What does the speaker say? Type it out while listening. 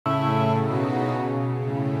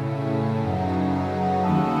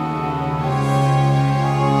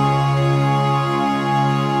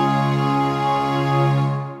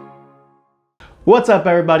What's up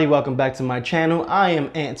everybody, welcome back to my channel. I am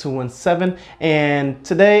Ant217 and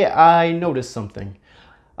today I noticed something.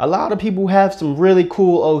 A lot of people have some really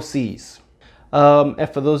cool OCs.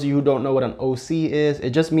 And for those of you who don't know what an OC is, it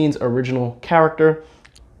just means original character.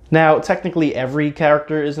 Now technically every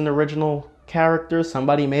character is an original character.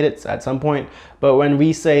 Somebody made it at some point, but when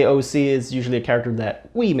we say OC, it's usually a character that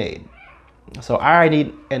we made. So I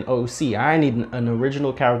need an OC, I need an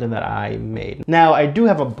original character that I made. Now I do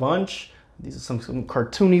have a bunch. These are some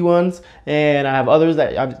cartoony ones, and I have others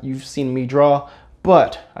that you've seen me draw,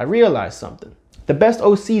 but I realized something. The best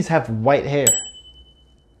OCs have white hair.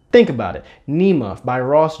 Think about it. Nima by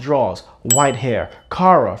RossDraws, white hair.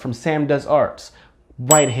 Kara from SamdoesArts,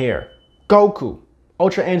 white hair. Goku,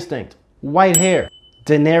 Ultra Instinct, white hair.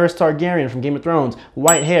 Daenerys Targaryen from Game of Thrones,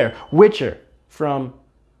 white hair. Witcher from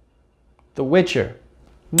The Witcher,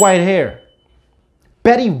 white hair.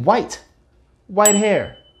 Betty White, white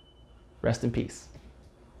hair. Rest in peace.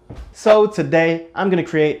 So today I'm gonna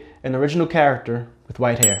create an original character with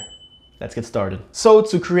white hair. Let's get started. So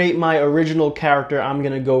to create my original character, I'm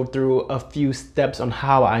gonna go through a few steps on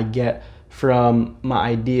how I get from my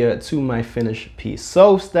idea to my finished piece.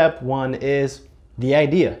 So step one is the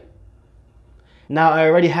idea. Now I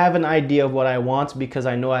already have an idea of what I want because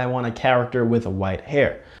I know I want a character with white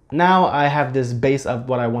hair. Now I have this base of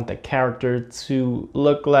what I want the character to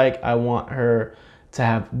look like. I want her to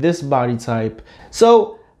have this body type.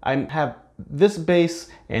 So I have this base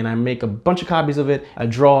and I make a bunch of copies of it. I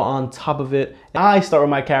draw on top of it. I start with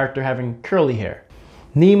my character having curly hair.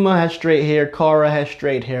 Nima has straight hair, Kara has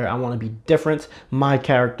straight hair. I want to be different. My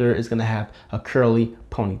character is gonna have a curly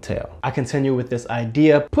ponytail. I continue with this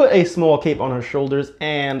idea, put a small cape on her shoulders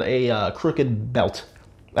and a crooked belt.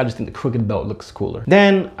 I just think the crooked belt looks cooler.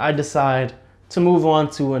 Then I decide to move on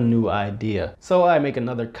to a new idea. So I make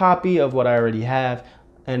another copy of what I already have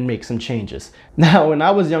and make some changes. Now, when I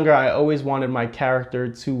was younger, I always wanted my character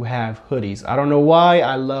to have hoodies. I don't know why,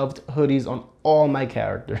 I loved hoodies on all my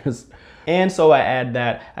characters. And so I add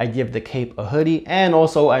that, I give the cape a hoodie, and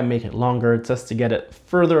also I make it longer just to get it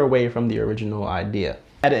further away from the original idea.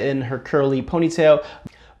 Add it in her curly ponytail,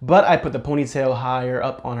 but I put the ponytail higher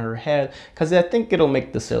up on her head because I think it'll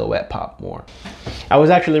make the silhouette pop more. I was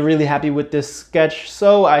actually really happy with this sketch,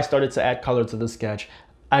 so I started to add color to the sketch.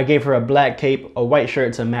 I gave her a black cape, a white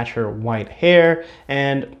shirt to match her white hair,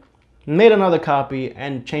 and made another copy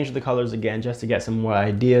and changed the colors again just to get some more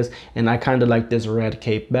ideas. And I kind of like this red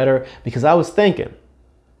cape better because I was thinking,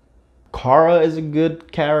 Kara is a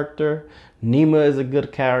good character, Nima is a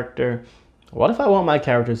good character. What if I want my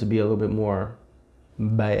characters to be a little bit more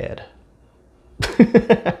bad?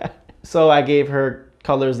 So I gave her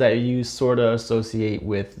colors that you sort of associate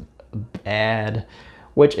with bad,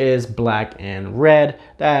 which is black and red.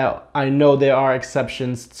 Now, I know there are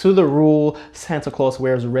exceptions to the rule. Santa Claus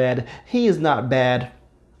wears red. He is not bad,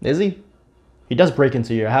 is he? He does break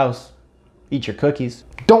into your house, eat your cookies.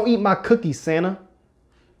 Don't eat my cookies, Santa.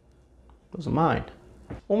 Those are mine.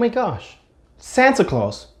 Oh my gosh, Santa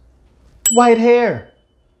Claus, white hair.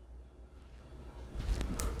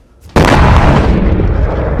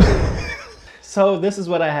 So this is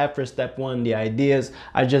what I have for step one, the ideas.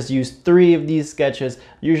 I just used 3 of these sketches.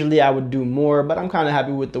 Usually I would do more, but I'm kind of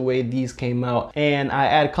happy with the way these came out. And I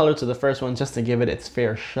add color to the first one just to give it its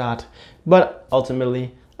fair shot. But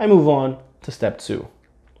ultimately, I move on to step 2.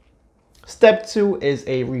 Step 2 is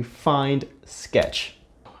a refined sketch.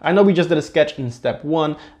 I know we just did a sketch in step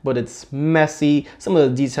 1, but it's messy. Some of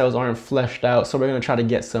the details aren't fleshed out, so we're gonna try to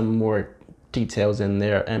get some more details in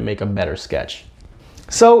there and make a better sketch.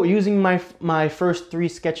 So using my first 3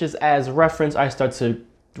 sketches as reference, I start to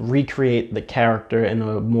recreate the character in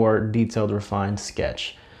a more detailed, refined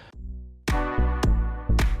sketch.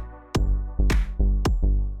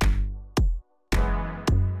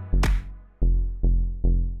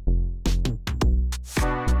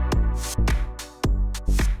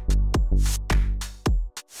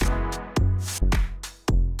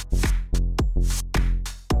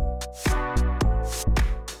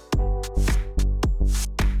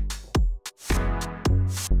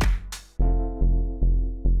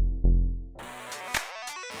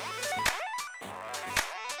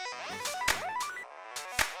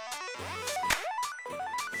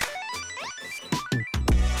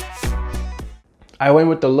 I went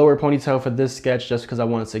with the lower ponytail for this sketch just because I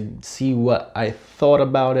wanted to see what I thought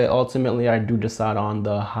about it. Ultimately, I do decide on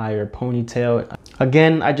the higher ponytail.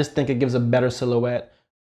 Again, I just think it gives a better silhouette.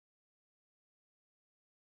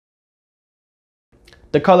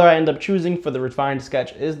 The color I end up choosing for the refined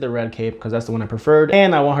sketch is the red cape because that's the one I preferred,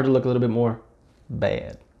 and I want her to look a little bit more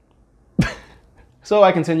bad. So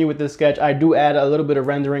I continue with this sketch. I do add a little bit of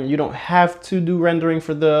rendering. You don't have to do rendering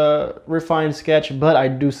for the refined sketch, but I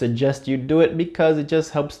do suggest you do it because it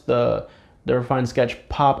just helps the refined sketch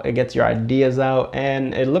pop. It gets your ideas out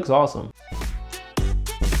and it looks awesome.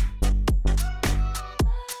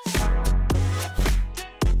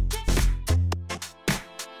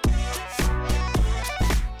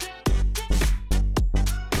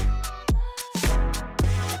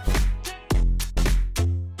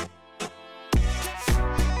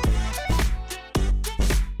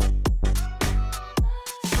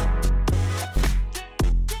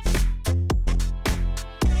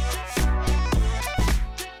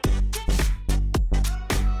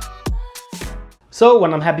 So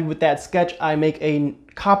when I'm happy with that sketch, I make a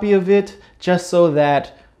copy of it just so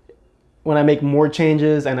that when I make more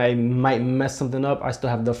changes and I might mess something up, I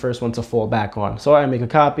still have the first one to fall back on. So I make a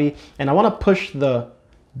copy and I want to push the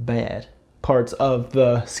bad parts of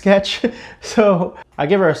the sketch. So I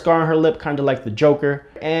give her a scar on her lip, kind of like the Joker,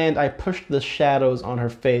 and I push the shadows on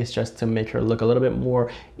her face just to make her look a little bit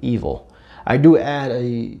more evil. I do add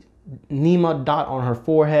a Nima dot on her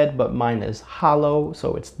forehead, but mine is hollow,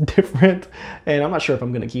 so it's different, and I'm not sure if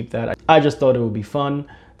I'm gonna keep that. I just thought it would be fun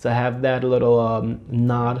to have that little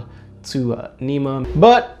nod to Nima.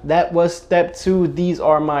 But that was step 2. These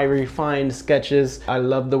are my refined sketches. I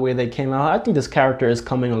love the way they came out. I think this character is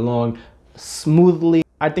coming along smoothly.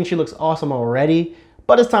 I think she looks awesome already,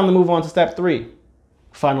 but it's time to move on to step 3,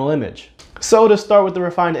 final image. So to start with the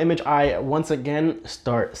refined image, I once again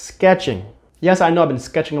start sketching. Yes, I know I've been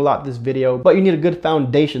sketching a lot this video, but you need a good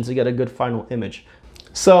foundation to get a good final image.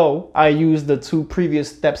 So I use the 2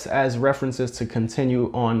 previous steps as references to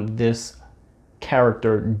continue on this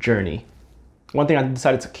character journey. One thing I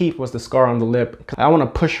decided to keep was the scar on the lip, because I want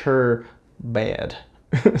to push her bad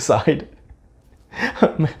side.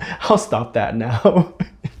 I'll stop that now.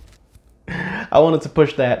 I wanted to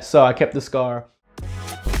push that, so I kept the scar.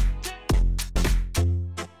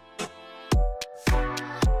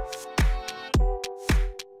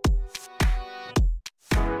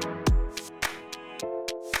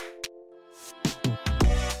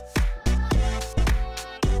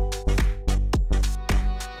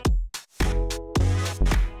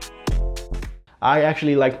 I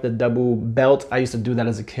actually like the double belt. I used to do that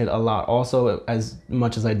as a kid a lot. Also, as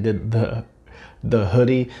much as I did the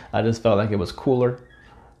hoodie, I just felt like it was cooler.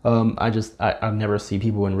 I never see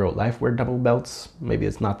people in real life wear double belts. Maybe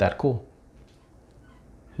it's not that cool.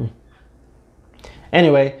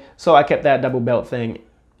 Anyway, so I kept that double belt thing.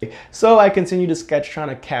 So I continue to sketch, trying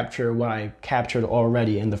to capture what I captured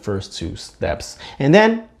already in the first 2 steps. And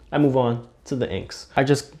then I move on to the inks. I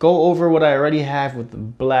just go over what I already have with the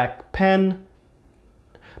black pen.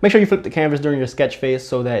 Make sure you flip the canvas during your sketch phase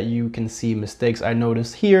so that you can see mistakes. I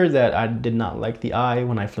noticed here that I did not like the eye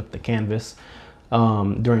when I flipped the canvas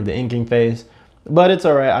during the inking phase, but it's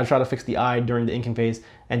all right. I try to fix the eye during the inking phase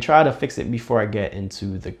and try to fix it before I get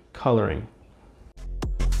into the coloring.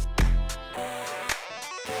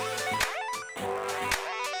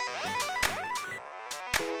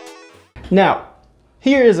 Now,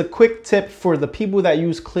 here is a quick tip for the people that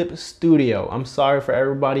use Clip Studio. I'm sorry for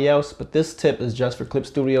everybody else, but this tip is just for Clip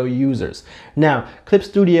Studio users. Now, Clip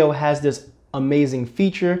Studio has this amazing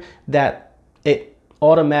feature that it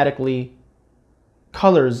automatically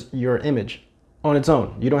colors your image on its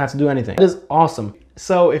own. You don't have to do anything. It is awesome.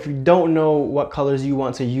 So if you don't know what colors you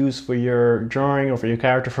want to use for your drawing or for your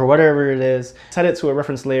character, for whatever it is, set it to a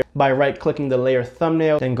reference layer by right-clicking the layer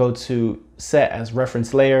thumbnail, then go to set as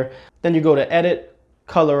reference layer. Then you go to edit,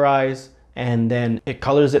 colorize, and then it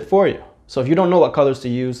colors it for you. So if you don't know what colors to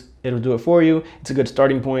use, it'll do it for you. It's a good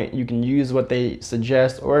starting point. You can use what they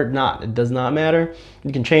suggest or not. It does not matter.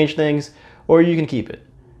 You can change things or you can keep it.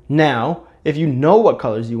 Now, if you know what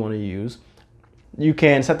colors you want to use, you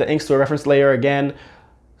can set the inks to a reference layer again,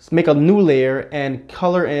 make a new layer and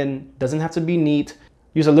color in. Doesn't have to be neat.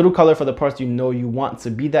 Use a little color for the parts you know you want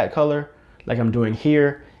to be that color, like I'm doing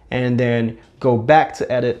here, and then go back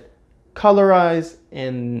to edit, colorize,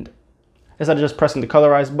 and instead of just pressing the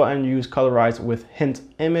colorize button, use colorize with hint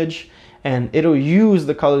image, and it'll use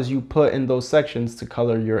the colors you put in those sections to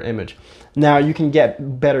color your image. Now you can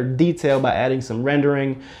get better detail by adding some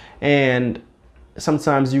rendering, and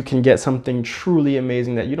sometimes you can get something truly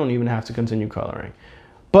amazing that you don't even have to continue coloring.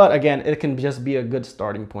 But again, it can just be a good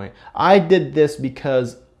starting point. I did this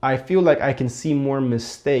because I feel like I can see more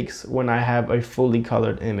mistakes when I have a fully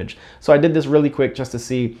colored image. So I did this really quick just to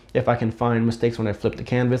see if I can find mistakes when I flip the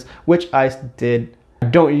canvas, which I did. I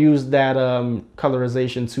don't use that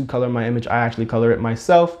colorization to color my image. I actually color it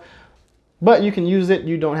myself, but you can use it.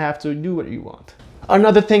 You don't have to do what you want.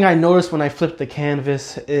 Another thing I noticed when I flipped the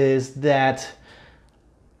canvas is that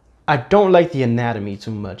I don't like the anatomy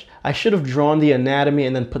too much. I should have drawn the anatomy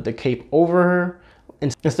and then put the cape over her.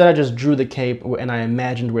 Instead, I just drew the cape and I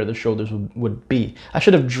imagined where the shoulders would be. I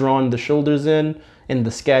should have drawn the shoulders in the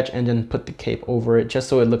sketch and then put the cape over it just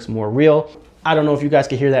so it looks more real. I don't know if you guys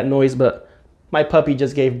can hear that noise, but my puppy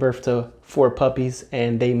just gave birth to 4 puppies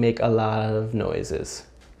and they make a lot of noises.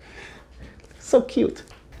 So cute.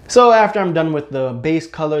 So after I'm done with the base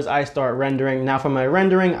colors, I start rendering. Now for my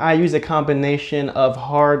rendering, I use a combination of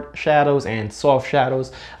hard shadows and soft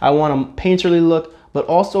shadows. I want a painterly look, but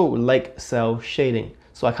also like cell shading.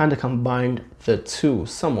 So I kind of combined the two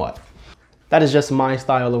somewhat. That is just my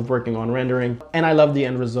style of working on rendering. And I love the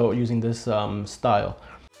end result using this style.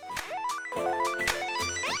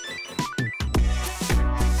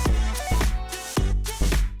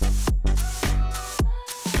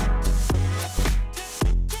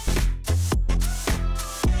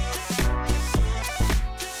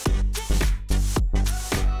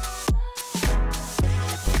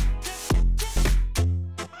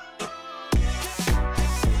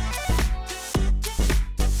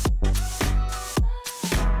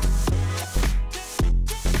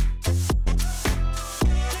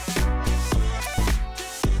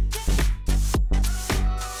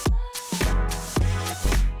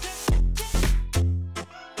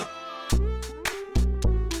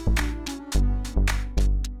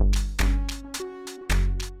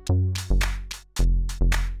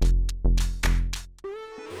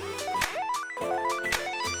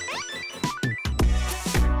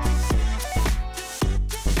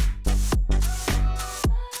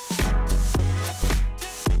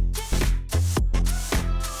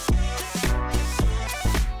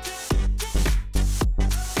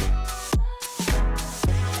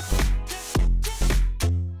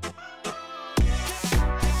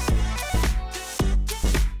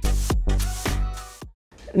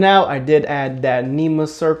 Now I did add that Nima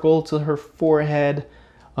circle to her forehead.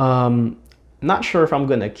 Not sure if I'm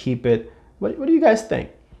gonna keep it. What do you guys think?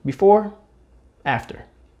 Before, after?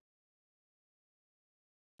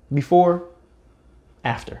 Before,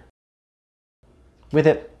 after? With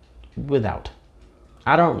it, without?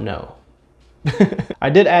 I don't know. I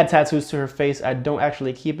did add tattoos to her face. I don't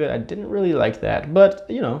actually keep it. I didn't really like that, but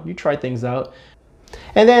you know, you try things out.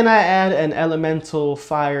 And then I add an elemental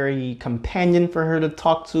fiery companion for her to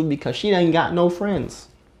talk to because she ain't got no friends.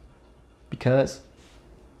 Because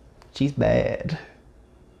she's bad.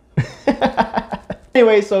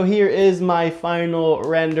 Anyway, so here is my final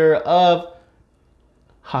render of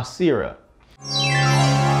Hasira.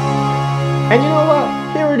 And you know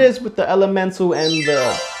what? Here it is with the elemental and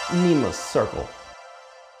the Nima circle.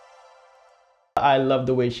 I love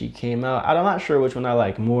the way she came out. I'm not sure which one I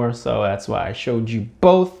like more, so that's why I showed you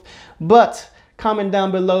both. But comment down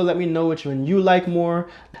below, let me know which one you like more.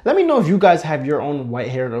 Let me know if you guys have your own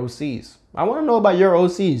white-haired OCs. I want to know about your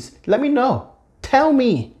OCs. Let me know. Tell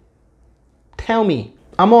me. Tell me.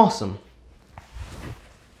 I'm awesome.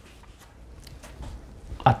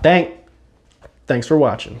 Thanks for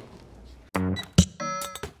watching.